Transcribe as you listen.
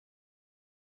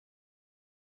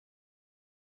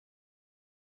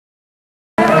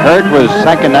Kurt was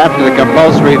second after the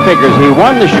compulsory figures. He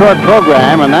won the short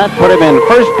program, and that put him in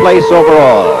first place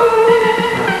overall.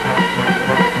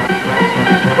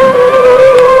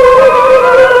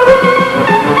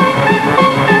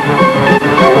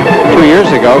 Years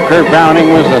ago, Kurt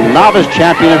Browning was the novice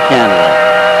champion of Canada.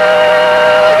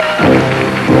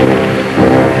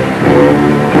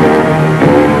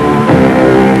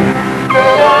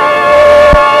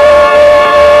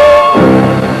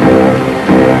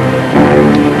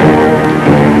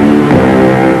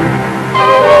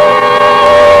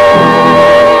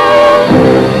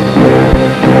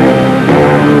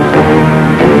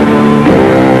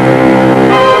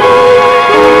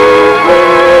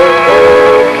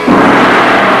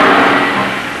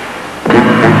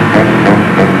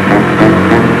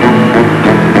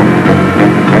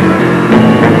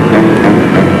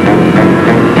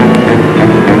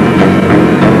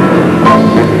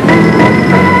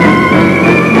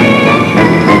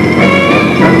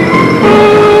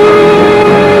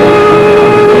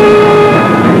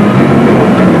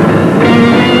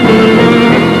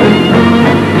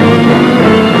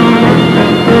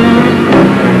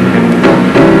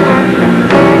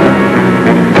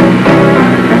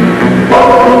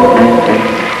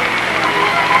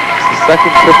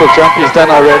 Second triple jump he's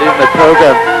done already in the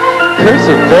program.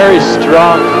 Kurt's a very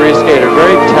strong free skater,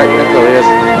 very technical. He has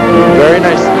very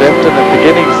nice lift in the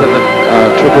beginnings of the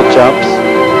triple jumps,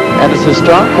 and it's a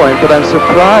strong point, but I'm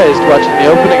surprised watching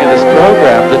the opening of this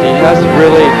program that he hasn't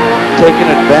really taken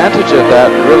advantage of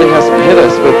that and really hasn't hit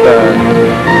us with a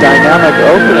dynamic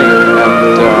opening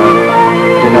and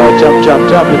you know, a jump, jump,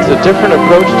 jump. It's a different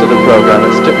approach to the program.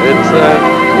 It's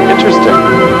interesting.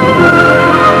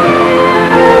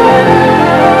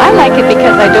 I like it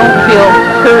because I don't feel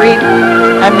hurried.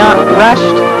 I'm not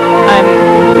rushed. I'm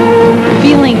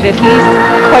feeling that he's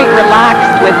quite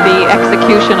relaxed with the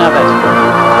execution of it.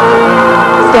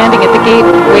 Standing at the gate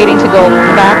waiting to go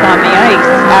back on the ice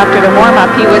after the warm-up,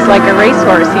 he was like a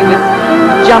racehorse. He was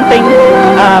jumping,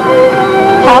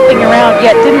 hopping around,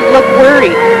 yet didn't look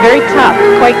worried. Very tough,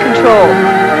 quite controlled.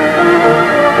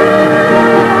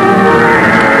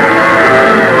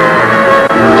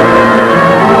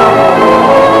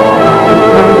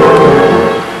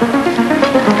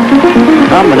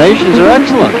 Combinations are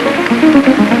excellent.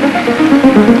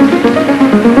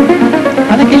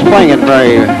 I think he's playing it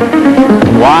very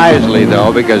wisely,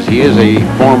 though, because he is a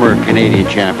former Canadian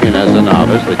champion as a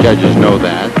novice. The judges know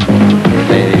that.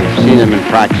 They've seen him in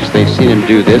practice. They've seen him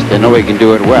do this. They know he can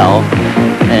do it well.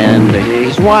 And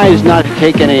he's wise not to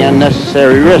take any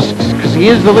unnecessary risks, because he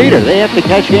is the leader. They have to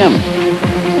catch him.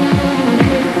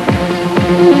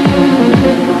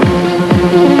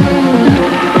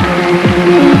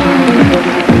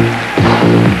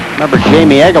 Remember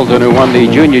Jamie Eggleton, who won the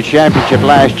junior championship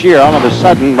last year, all of a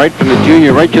sudden, right from the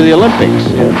junior, right to the Olympics.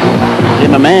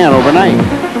 Became a man overnight.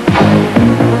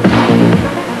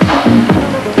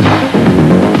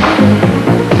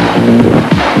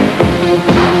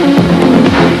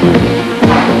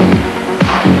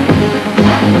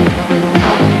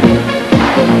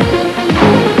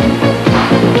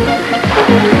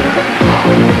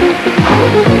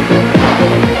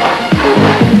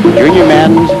 Junior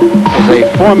men's is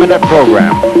a 4-minute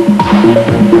program.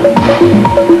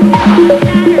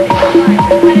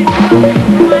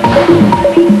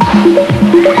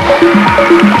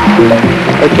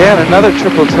 Again, another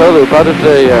triple toe loop out of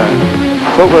the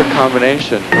footwork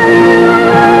combination.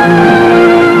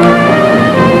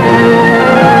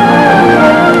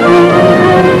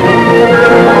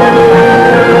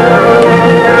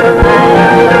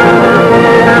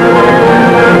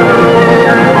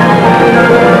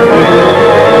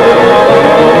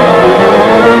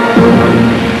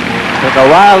 A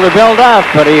while to build up,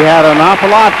 but he had an awful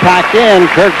lot packed in.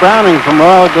 Kurt Browning from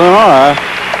Royal Glenora,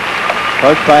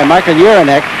 coached by Michael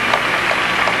Urinek.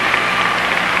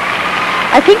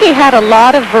 I think he had a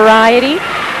lot of variety.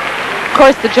 Of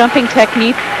course, the jumping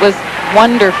technique was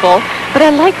wonderful, but I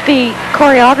like the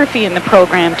choreography in the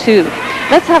program, too.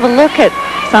 Let's have a look at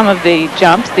some of the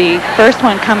jumps. The first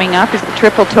one coming up is the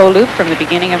triple toe loop from the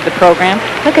beginning of the program.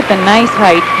 Look at the nice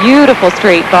height, beautiful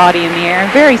straight body in the air,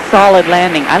 very solid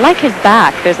landing. I like his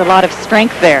back. There's a lot of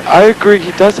strength there. I agree.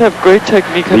 He does have great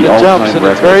technique in the jumps, and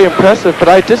it's very impressive, but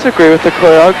I disagree with the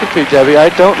choreography, Debbie. I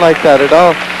don't like that at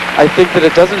all. I think that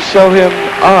it doesn't show him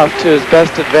off to his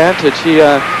best advantage. He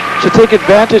should take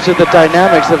advantage of the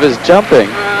dynamics of his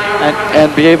jumping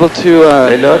and be able to,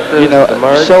 you know,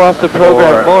 show off the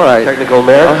program more.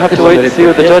 I'll have to wait and see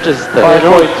what the judges think.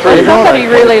 Somebody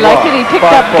really liked it. He picked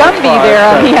up Gumby there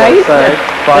on the ice.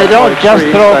 They don't just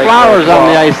throw flowers on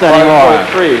the ice anymore.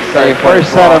 The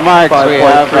first set of marks we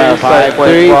have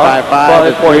 5-3,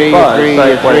 5-5,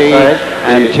 3-3,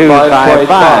 and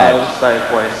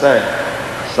 2-5-5.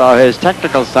 So his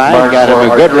technical side got him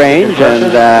a good range,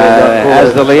 and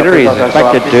as the leader, he's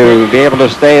expected to be able to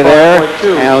stay there,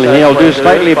 and he'll do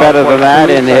slightly better than that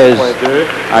in his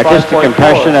artistic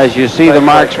impression, as you see the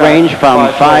marks range from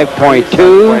 5.2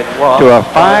 to a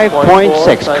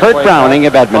 5.6. Kurt Browning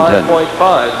of Edmonton.